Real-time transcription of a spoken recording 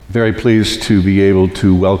Very pleased to be able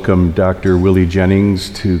to welcome Dr. Willie Jennings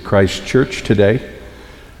to Christ Church today.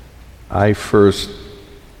 I figured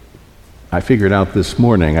out this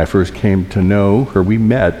morning, I first came to know her. We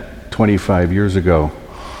met 25 years ago,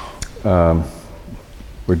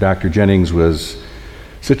 where Dr. Jennings was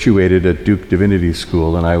situated at Duke Divinity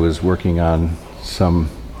School, and I was working on some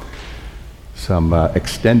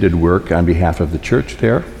extended work on behalf of the church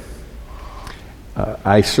there.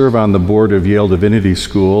 I serve on the board of Yale Divinity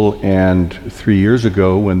School, and 3 years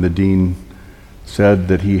ago when the dean said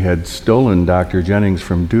that he had stolen Dr. Jennings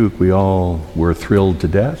from Duke, we all were thrilled to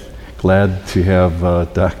death. Glad to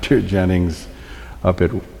have Dr. Jennings up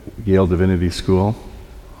at Yale Divinity School.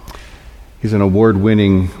 He's an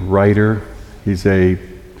award-winning writer. He's a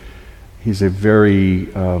very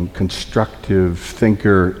constructive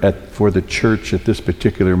thinker for the church at this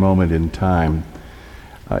particular moment in time.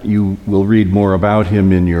 You will read more about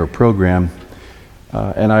him in your program.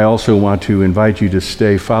 And I also want to invite you to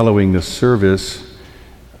stay following the service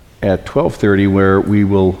at 12:30, where we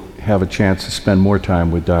will have a chance to spend more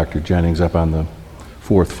time with Dr. Jennings up on the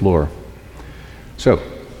 4th floor. So,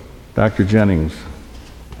 Dr. Jennings,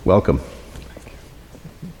 welcome.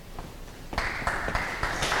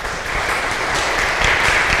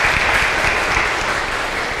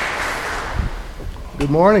 Good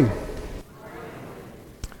morning.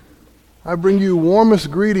 I bring you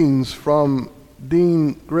warmest greetings from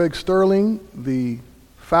Dean Greg Sterling, the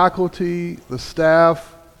faculty, the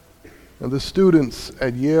staff, and the students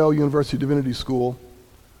at Yale University Divinity School,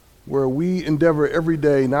 where we endeavor every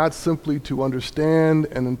day not simply to understand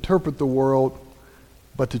and interpret the world,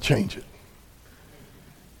 but to change it.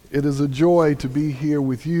 It is a joy to be here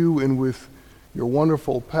with you and with your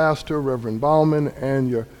wonderful pastor, Reverend Bauman,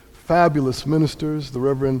 and your fabulous ministers, the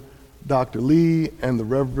Reverend Dr. Lee and the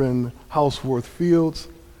Reverend Houseworth Fields.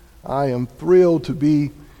 I am thrilled to be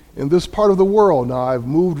in this part of the world. Now, I've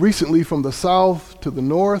moved recently from the south to the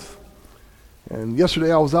north, and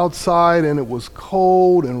yesterday I was outside and it was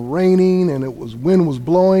cold and raining and wind was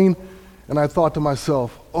blowing, and I thought to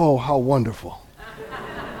myself, oh, how wonderful.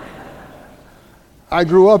 I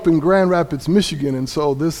grew up in Grand Rapids, Michigan, and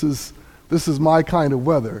so this is my kind of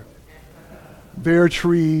weather. Bare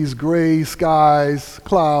trees, gray skies,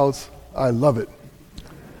 clouds. I love it.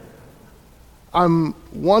 I'm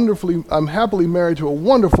happily married to a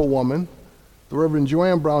wonderful woman, the Reverend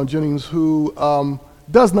Joanne Brown Jennings, who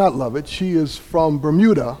does not love it. She is from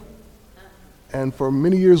Bermuda, and for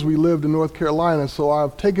many years we lived in North Carolina, so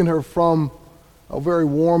I've taken her from a very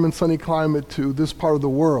warm and sunny climate to this part of the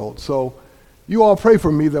world. So you all pray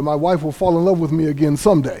for me that my wife will fall in love with me again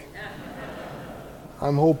someday.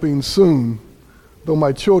 I'm hoping soon, though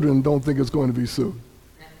my children don't think it's going to be soon.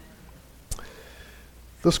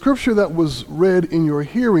 The scripture that was read in your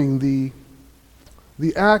hearing, the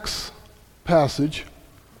Acts passage,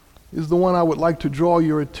 is the one I would like to draw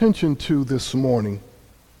your attention to this morning.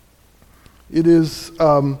 It is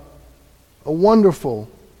a wonderful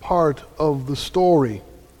part of the story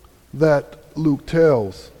that Luke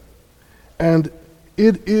tells, and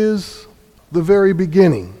it is the very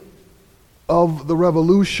beginning of the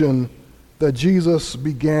revolution that Jesus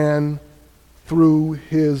began through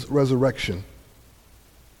his resurrection.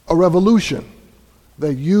 A revolution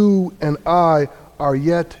that you and I are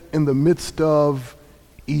yet in the midst of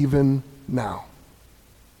even now.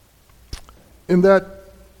 In that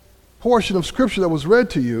portion of scripture that was read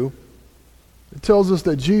to you, it tells us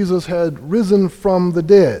that Jesus had risen from the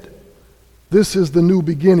dead. This is the new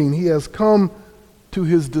beginning. He has come to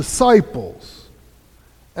his disciples.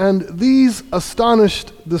 And these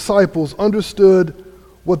astonished disciples understood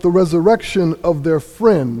what the resurrection of their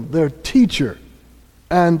friend, their teacher,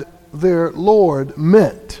 and their Lord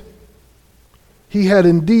meant. He had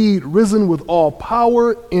indeed risen with all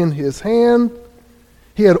power in his hand.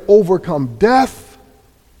 He had overcome death,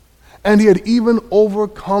 and he had even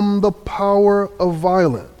overcome the power of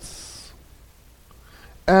violence.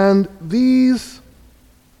 And these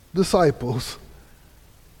disciples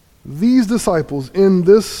in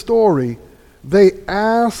this story, they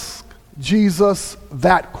ask Jesus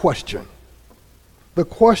that question. The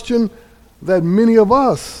question that many of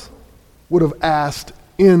us would have asked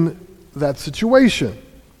in that situation.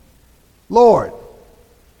 Lord,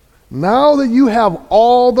 now that you have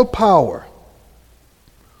all the power,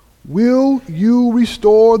 will you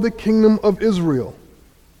restore the kingdom of Israel?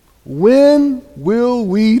 When will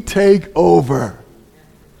we take over?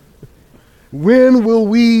 When will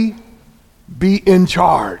we be in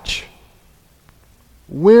charge?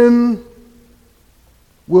 When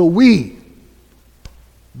will we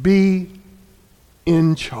be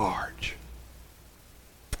in charge?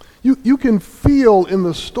 You can feel in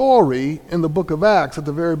the story in the book of Acts at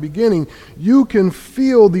the very beginning, you can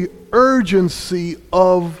feel the urgency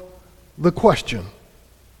of the question.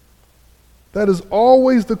 That is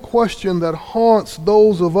always the question that haunts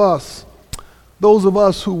those of us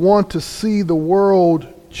who want to see the world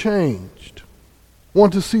changed,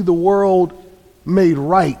 want to see the world made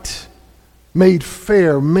right, made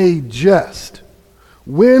fair, made just.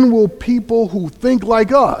 When will people who think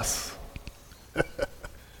like us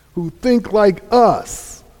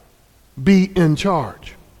be in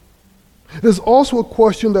charge? There's also a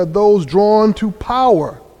question that those drawn to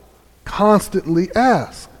power constantly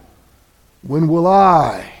ask. When will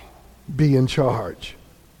I be in charge?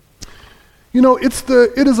 You know,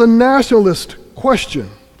 it is a nationalist question.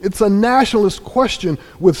 It's a nationalist question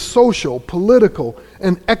with social, political,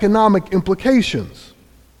 and economic implications.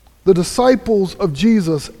 The disciples of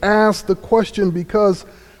Jesus asked the question because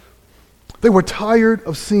they were tired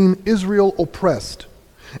of seeing Israel oppressed,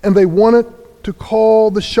 and they wanted to call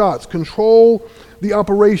the shots, control the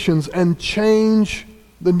operations, and change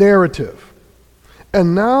the narrative.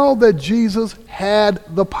 And now that Jesus had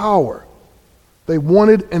the power, they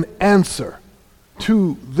wanted an answer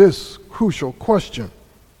to this crucial question.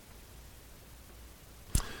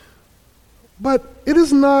 But it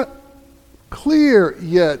is not clear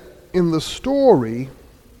yet in the story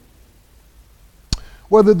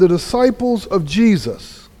whether the disciples of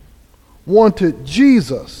Jesus wanted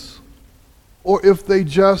Jesus or if they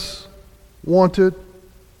just wanted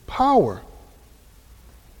power.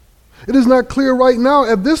 It is not clear right now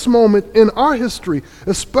at this moment in our history,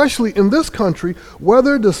 especially in this country,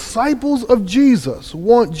 whether disciples of Jesus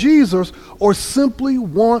want Jesus or simply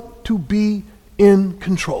want to be in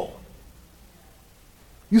control.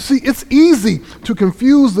 You see, it's easy to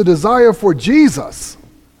confuse the desire for Jesus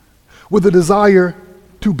with the desire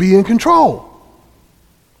to be in control.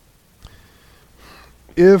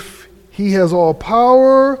 If he has all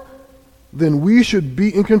power, then we should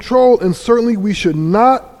be in control, and certainly we should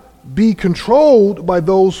not be controlled by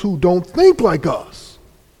those who don't think like us.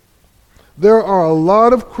 There are a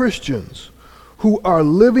lot of Christians who are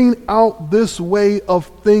living out this way of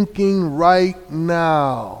thinking right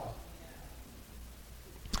now.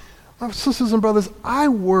 My sisters and brothers, I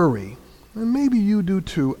worry, and maybe you do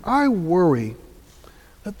too, I worry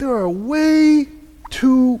that there are way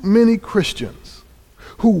too many Christians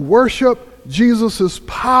who worship Jesus'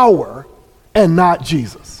 power and not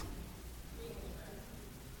Jesus.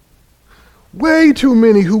 Way too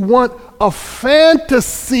many who want a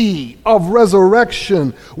fantasy of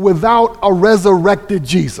resurrection without a resurrected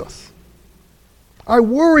Jesus. I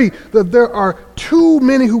worry that there are too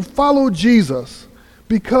many who follow Jesus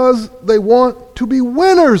because they want to be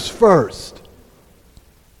winners first.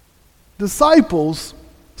 Disciples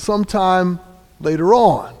sometime later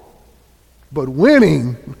on. But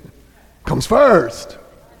winning comes first.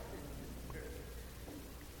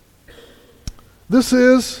 This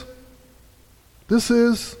is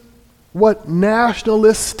what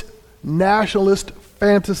nationalist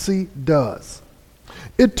fantasy does.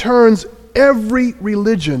 It turns every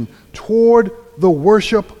religion toward the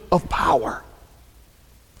worship of power.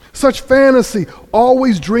 Such fantasy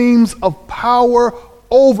always dreams of power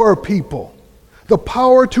over people, the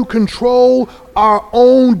power to control our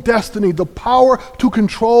own destiny, the power to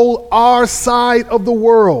control our side of the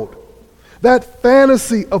world. That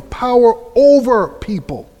fantasy of power over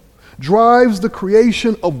people drives the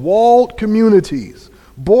creation of walled communities,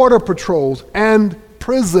 border patrols, and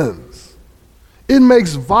prisons. It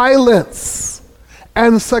makes violence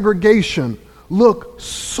and segregation look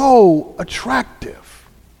so attractive.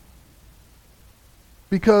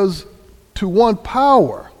 Because to want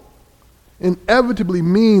power inevitably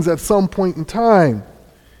means at some point in time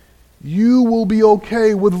you will be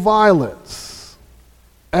okay with violence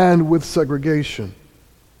and with segregation.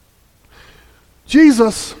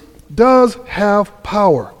 Jesus does have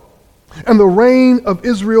power, and the reign of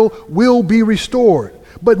Israel will be restored,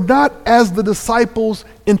 but not as the disciples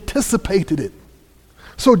anticipated it.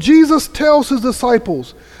 So Jesus tells his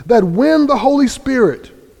disciples that when the Holy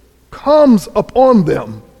Spirit comes upon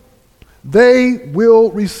them, they will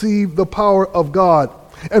receive the power of God.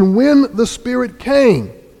 And when the Spirit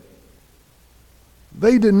came,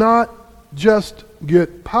 they did not just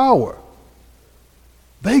get power,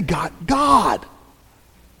 they got God.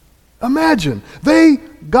 Imagine, they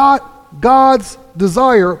got God's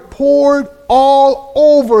desire poured all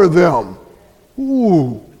over them.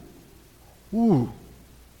 Ooh.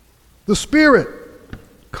 The Spirit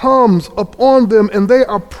comes upon them, and they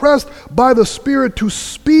are pressed by the Spirit to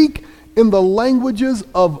speak in the languages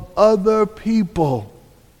of other people.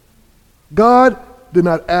 God did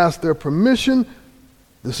not ask their permission.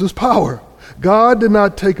 This is power. God did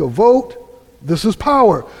not take a vote. This is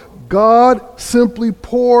power. God simply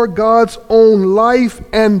poured God's own life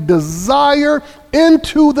and desire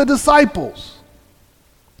into the disciples.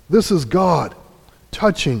 This is God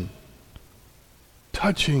touching,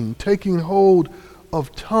 taking hold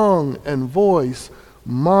of tongue and voice,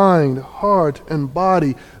 mind, heart, and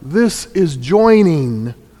body. This is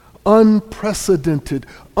joining, unprecedented,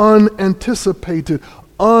 unanticipated,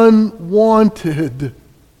 unwanted,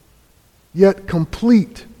 yet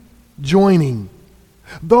complete joining.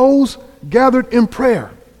 Those gathered in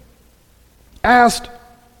prayer asked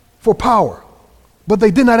for power, but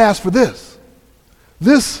they did not ask for this.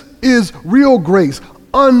 This is real grace,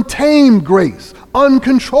 untamed grace,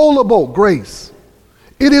 uncontrollable grace.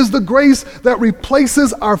 It is the grace that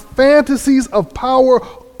replaces our fantasies of power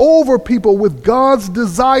over people with God's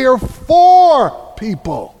desire for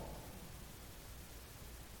people.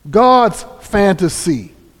 God's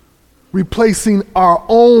fantasy replacing our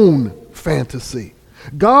own fantasy.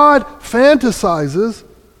 God fantasizes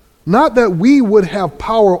not that we would have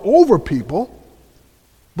power over people,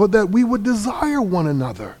 but that we would desire one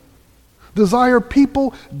another. Desire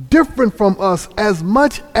people different from us as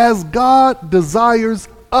much as God desires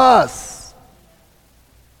us.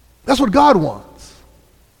 That's what God wants.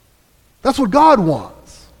 That's what God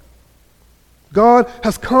wants. God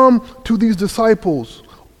has come to these disciples,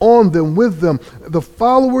 on them, with them. The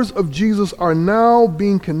followers of Jesus are now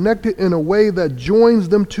being connected in a way that joins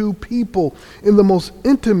them to people in the most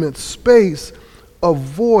intimate space of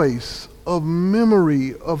voice, of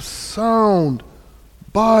memory, of sound,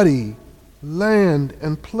 body, land,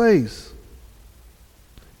 and place.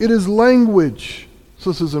 It is language,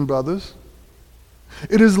 sisters and brothers.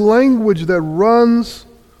 It is language that runs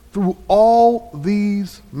through all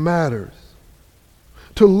these matters.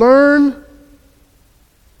 To learn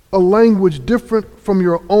a language different from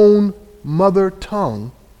your own mother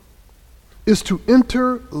tongue is to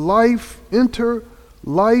enter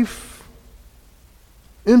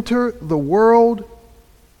the world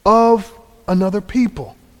of another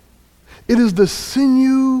people. It is the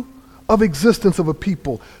sinew of existence of a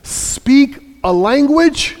people. Speak a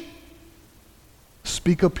language,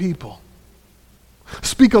 speak a people.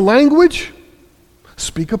 Speak a language,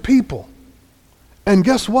 speak a people. And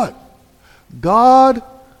guess what? God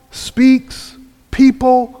speaks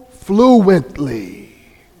people fluently.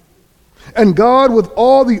 And God, with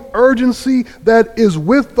all the urgency that is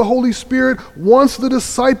with the Holy Spirit, wants the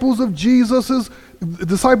disciples of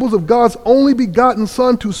disciples of God's only begotten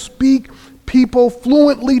Son to speak people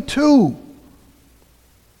fluently too.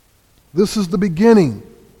 This is the beginning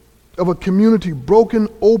of a community broken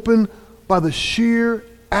open by the sheer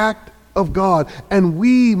act of God. And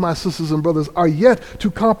we, my sisters and brothers, are yet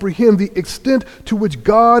to comprehend the extent to which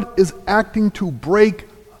God is acting to break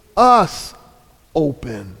us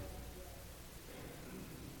open.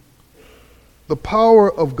 The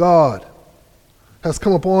power of God has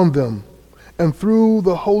come upon them, and through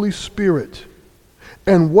the Holy Spirit.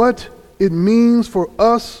 And what it means for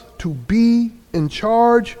us to be in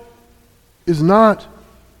charge is not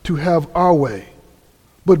to have our way,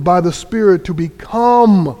 but by the Spirit to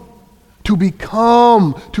become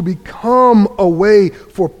a way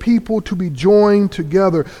for people to be joined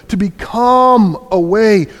together, to become a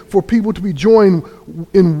way for people to be joined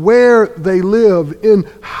in where they live, in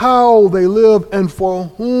how they live, and for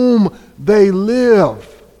whom they live.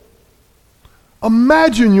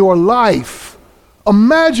 Imagine your life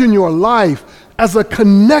as a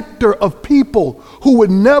connector of people who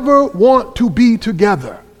would never want to be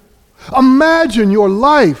together. Imagine your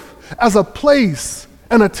life as a place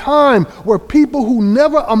and a time where people who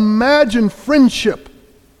never imagined friendship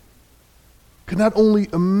can not only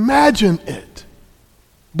imagine it,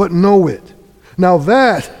 but know it. Now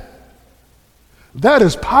that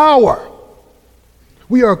is power.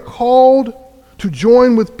 We are called to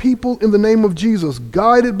join with people in the name of Jesus,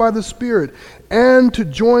 guided by the Spirit, and to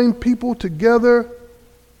join people together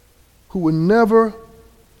who would never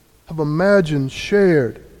have imagined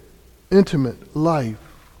shared, intimate life.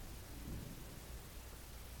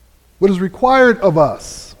 What is required of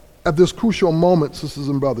us at this crucial moment, sisters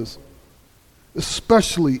and brothers,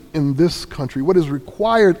 especially in this country, what is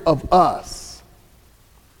required of us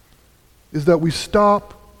is that we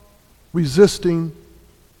stop resisting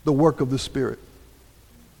the work of the Spirit.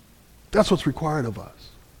 That's what's required of us.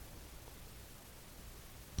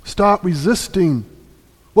 Stop resisting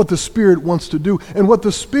what the Spirit wants to do. And what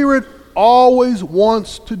the Spirit always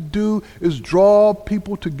wants to do is draw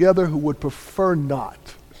people together who would prefer not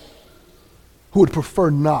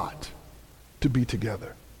to be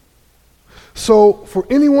together. So for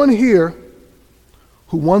anyone here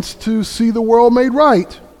who wants to see the world made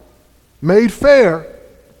right, made fair,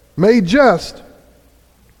 made just,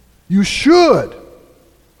 you should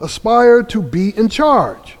aspire to be in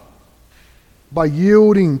charge by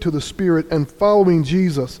yielding to the Spirit and following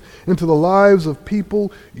Jesus into the lives of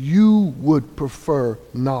people you would prefer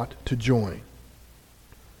not to join.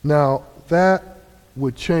 Now, that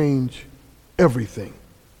would change everything.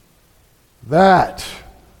 That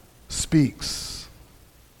speaks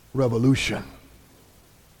revolution.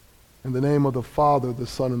 In the name of the Father, the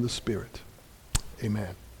Son, and the Spirit.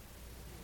 Amen.